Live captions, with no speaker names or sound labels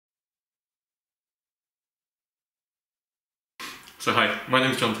So hi, my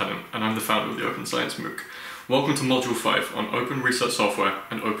name is Tennant and I'm the founder of the Open Science MOOC. Welcome to Module 5 on Open Research Software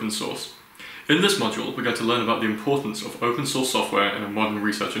and Open Source. In this module, we're going to learn about the importance of open source software in a modern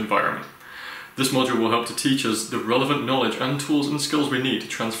research environment. This module will help to teach us the relevant knowledge and tools and skills we need to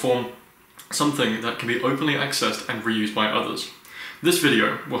transform something that can be openly accessed and reused by others. This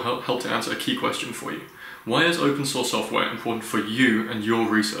video will help to answer a key question for you. Why is open source software important for you and your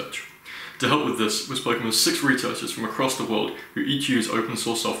research? To help with this, we've spoken with 6 researchers from across the world who each use open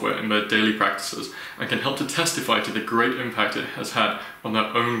source software in their daily practices and can help to testify to the great impact it has had on their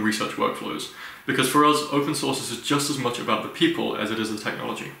own research workflows. Because for us, open source is just as much about the people as it is the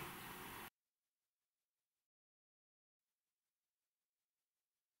technology.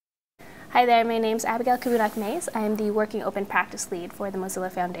 Hi there, my name's Cabunoc. I am the Working Open Practice Lead for the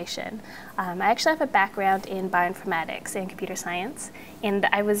Mozilla Foundation. I actually have a background in bioinformatics and computer science, and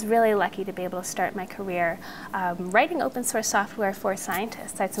I was really lucky to be able to start my career writing open source software for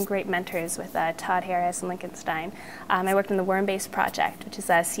scientists. I had some great mentors with Todd Harris and Lincoln Stein. I worked on the Worm-Based project, which is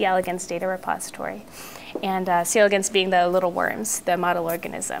a C. elegans data repository. And C. elegans being the little worms, the model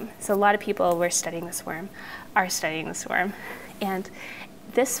organism. So a lot of people are studying this worm. And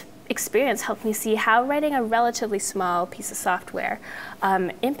this experience helped me see how writing a relatively small piece of software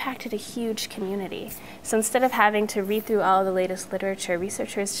impacted a huge community. So instead of having to read through all the latest literature,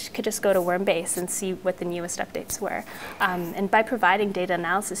 researchers could just go to Worm-Based and see what the newest updates were. And by providing data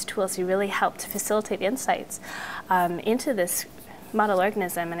analysis tools, we really helped facilitate insights into this model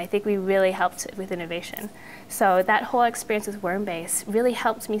organism, and I think we really helped with innovation. So that whole experience with Worm-Based really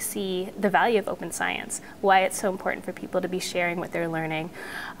helped me see the value of open science, why it's so important for people to be sharing what they're learning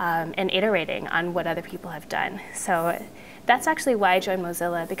and iterating on what other people have done. So that's actually why I joined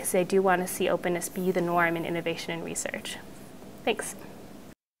Mozilla, because I do want to see openness be the norm in innovation and research. Thanks.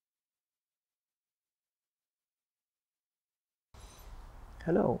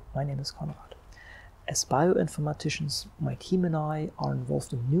 Hello, my name is Konrad. As bioinformaticians, my team and I are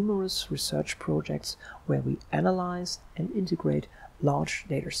involved in numerous research projects where we analyze and integrate large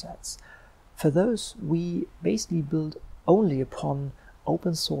datasets. For those, we basically build only upon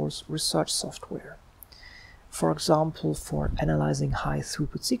open source research software. For example, for analyzing high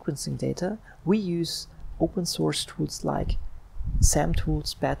throughput sequencing data, we use open source tools like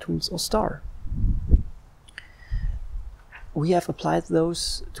SAMtools, BATtools, or STAR. We have applied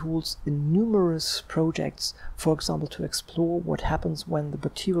those tools in numerous projects, for example, to explore what happens when the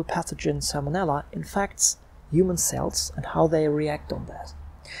bacterial pathogen Salmonella infects human cells and how they react on that.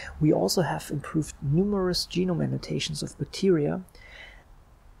 We also have improved numerous genome annotations of bacteria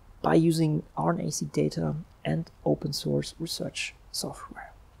by using RNA-seq data and open source research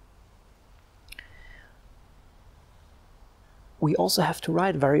software. We also have to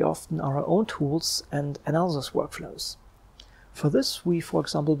write very often our own tools and analysis workflows. For this, we, for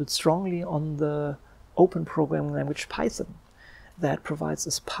example, build strongly on the open programming language Python that provides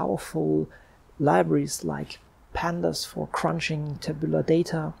us powerful libraries like pandas for crunching tabular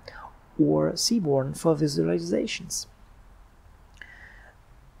data or Seibold for visualizations.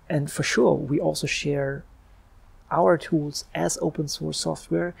 And for sure, we also share our tools as open source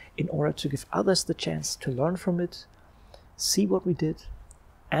software in order to give others the chance to learn from it, see what we did,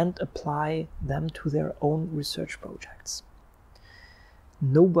 and apply them to their own research projects.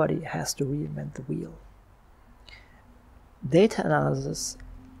 Nobody has to reinvent the wheel. Data analysis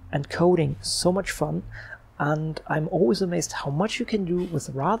and coding is so much fun, and I'm always amazed how much you can do with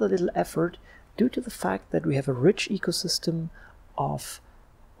rather little effort due to the fact that we have a rich ecosystem of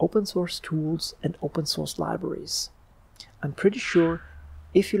open source tools and open source libraries. I'm pretty sure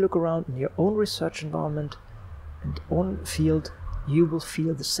if you look around in your own research environment and own field, you will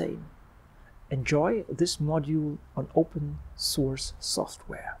feel the same. Enjoy this module on open source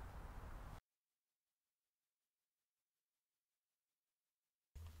software.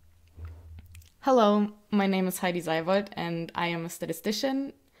 Hello, my name is Heidi Seibold and I am a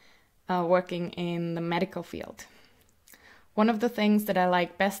statistician working in the medical field. One of the things that I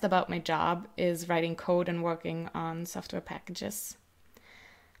like best about my job is writing code and working on software packages.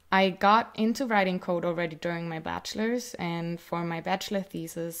 I got into writing code already during my bachelor's, and for my bachelor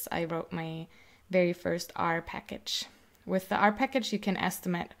thesis, I wrote my very first R package. With the R package, you can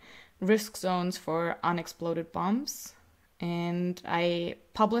estimate risk zones for unexploded bombs, and I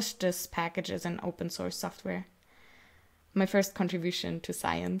published this package as an open source software. My first contribution to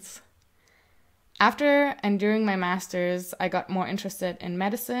science. After and during my master's, I got more interested in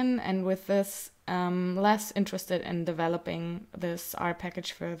medicine, and with this, less interested in developing this R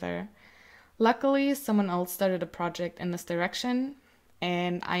package further. Luckily, someone else started a project in this direction,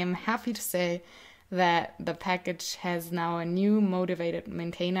 and I am happy to say that the package has now a new motivated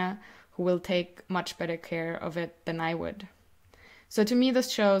maintainer who will take much better care of it than I would. So to me, this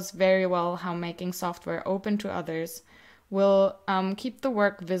shows very well how making software open to others will keep the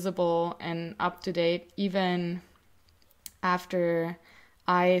work visible and up to date even after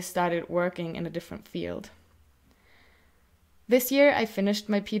I started working in a different field. This year I finished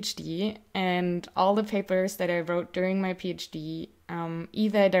my PhD, and all the papers that I wrote during my PhD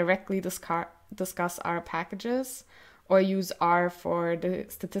either directly discuss R packages or use R for the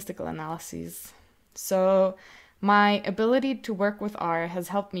statistical analyses. So my ability to work with R has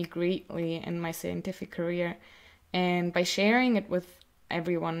helped me greatly in my scientific career, and by sharing it with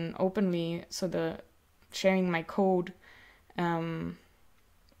everyone openly, sharing my code,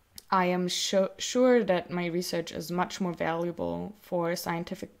 I am sure that my research is much more valuable for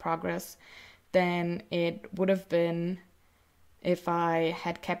scientific progress than it would have been if I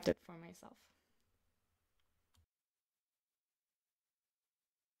had kept it for myself.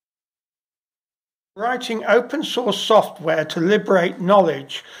 Writing open source software to liberate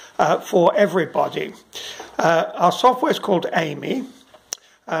knowledge for everybody. Our software is called Amy.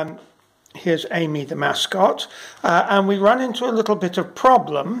 Here's Amy, the mascot. And we run into a little bit of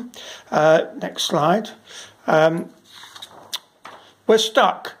problem. Next slide. We're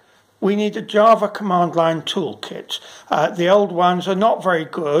stuck. We need a Java command line toolkit. The old ones are not very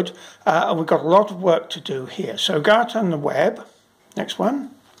good, and we've got a lot of work to do here. So go out on the web. Next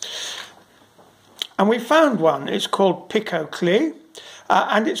one. And we found one. It's called PicoCli,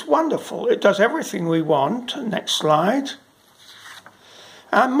 and it's wonderful. It does everything we want. Next slide.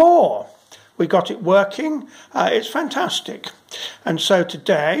 And more. We got it working. It's fantastic. And so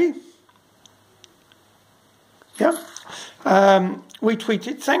today, we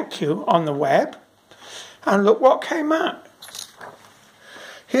tweeted thank you on the web, and look what came out.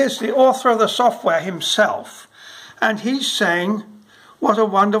 Here's the author of the software himself, and he's saying, what a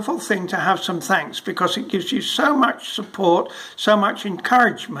wonderful thing to have some thanks, because it gives you so much support, so much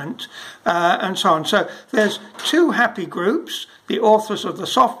encouragement, and so on. So there's two happy groups, the authors of the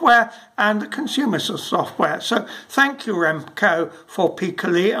software and the consumers of software. So thank you, Remco, for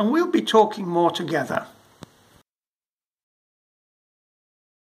PicoCli, and we'll be talking more together.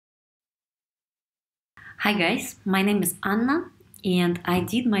 Hi guys, my name is Anna, and I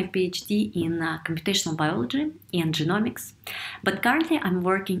did my PhD in computational biology and genomics, but currently I'm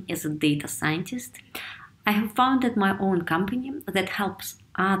working as a data scientist. I have founded my own company that helps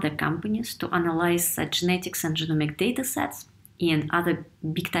other companies to analyze such genetics and genomic data sets and other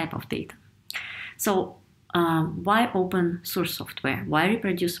big type of data. So why open source software? Why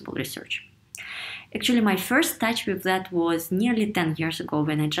reproducible research? Actually, my first touch with that was nearly 10 years ago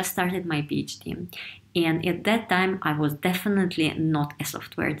when I just started my PhD. And at that time, I was definitely not a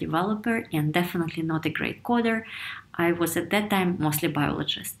software developer and definitely not a great coder. I was at that time mostly a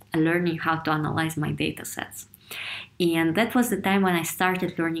biologist, learning how to analyze my data sets. And that was the time when I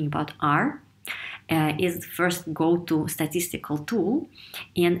started learning about R. Is the first go-to statistical tool,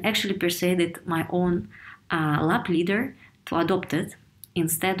 and actually persuaded my own lab leader to adopt it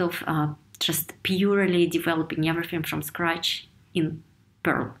instead of just purely developing everything from scratch in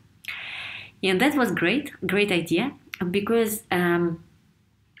Perl. And that was great idea, because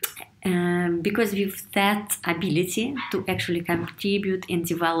with that ability to actually contribute and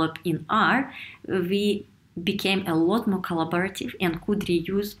develop in R, we became a lot more collaborative and could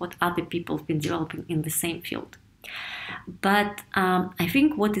reuse what other people have been developing in the same field. But I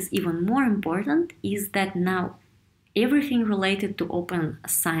think what is even more important is that now everything related to open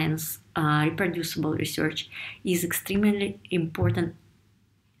science, reproducible research is extremely important,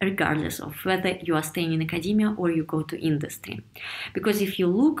 regardless of whether you are staying in academia or you go to industry. Because if you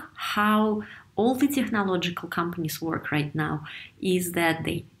look how all the technological companies work right now, is that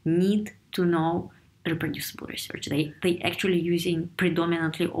they need to know reproducible research. They actually using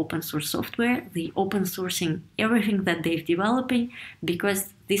predominantly open source software. They open sourcing everything that they're developing,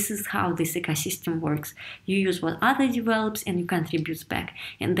 because this is how this ecosystem works. You use what others develops and you contribute back.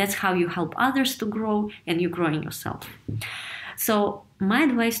 And that's how you help others to grow and you're growing yourself. So my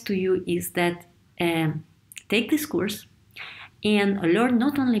advice to you is that take this course and learn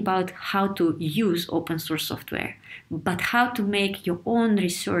not only about how to use open source software, but how to make your own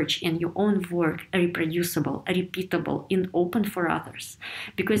research and your own work reproducible, repeatable, and open for others.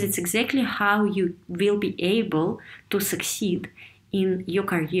 Because it's exactly how you will be able to succeed in your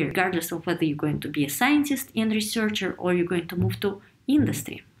career, regardless of whether you're going to be a scientist and researcher or you're going to move to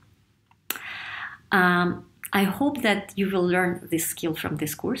industry. I hope that you will learn this skill from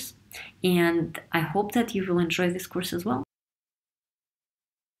this course, and I hope that you will enjoy this course as well.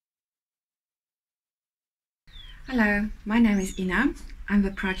 Hello, my name is Ina. I'm the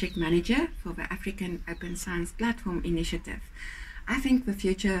project manager for the African Open Science Platform Initiative. I think the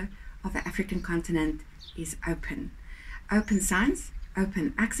future of the African continent is open. Open science,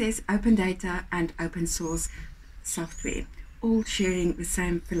 open access, open data, and open source software, all sharing the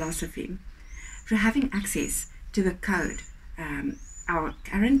same philosophy. Through having access to the code, our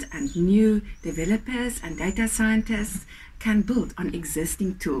current and new developers and data scientists can build on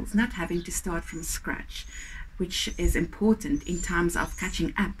existing tools, not having to start from scratch, which is important in times of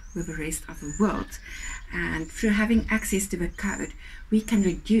catching up with the rest of the world. And through having access to the code, we can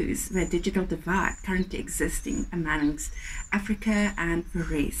reduce the digital divide currently existing amongst Africa and the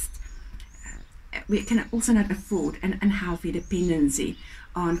rest. We can also not afford an unhealthy dependency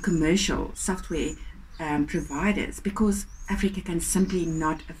on commercial software providers, because Africa can simply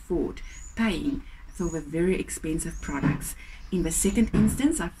not afford paying for the very expensive products. In the second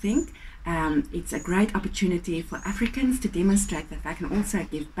instance, I think it's a great opportunity for Africans to demonstrate that they can also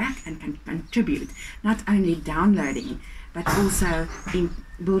give back and can contribute, not only downloading, but also in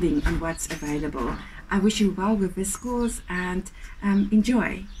building on what's available. I wish you well with this course and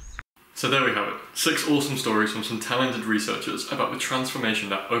enjoy. So there we have it, 6 awesome stories from some talented researchers about the transformation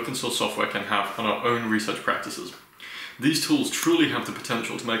that open source software can have on our own research practices. These tools truly have the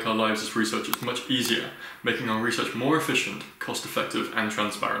potential to make our lives as researchers much easier, making our research more efficient, cost-effective, and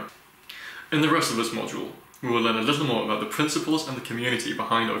transparent. In the rest of this module, we will learn a little more about the principles and the community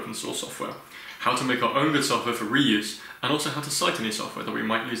behind open source software, how to make our own good software for reuse, and also how to cite any software that we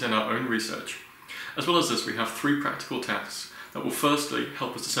might use in our own research. As well as this, we have 3 practical tasks that will firstly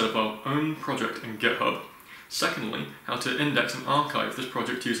help us to set up our own project in GitHub, secondly, how to index and archive this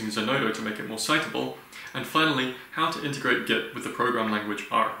project using Zenodo to make it more citable, and finally, how to integrate Git with the program language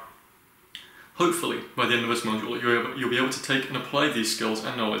R. Hopefully, by the end of this module, you'll be able to take and apply these skills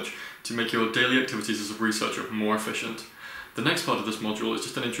and knowledge to make your daily activities as a researcher more efficient. The next part of this module is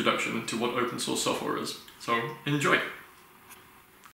just an introduction to what open source software is, so enjoy!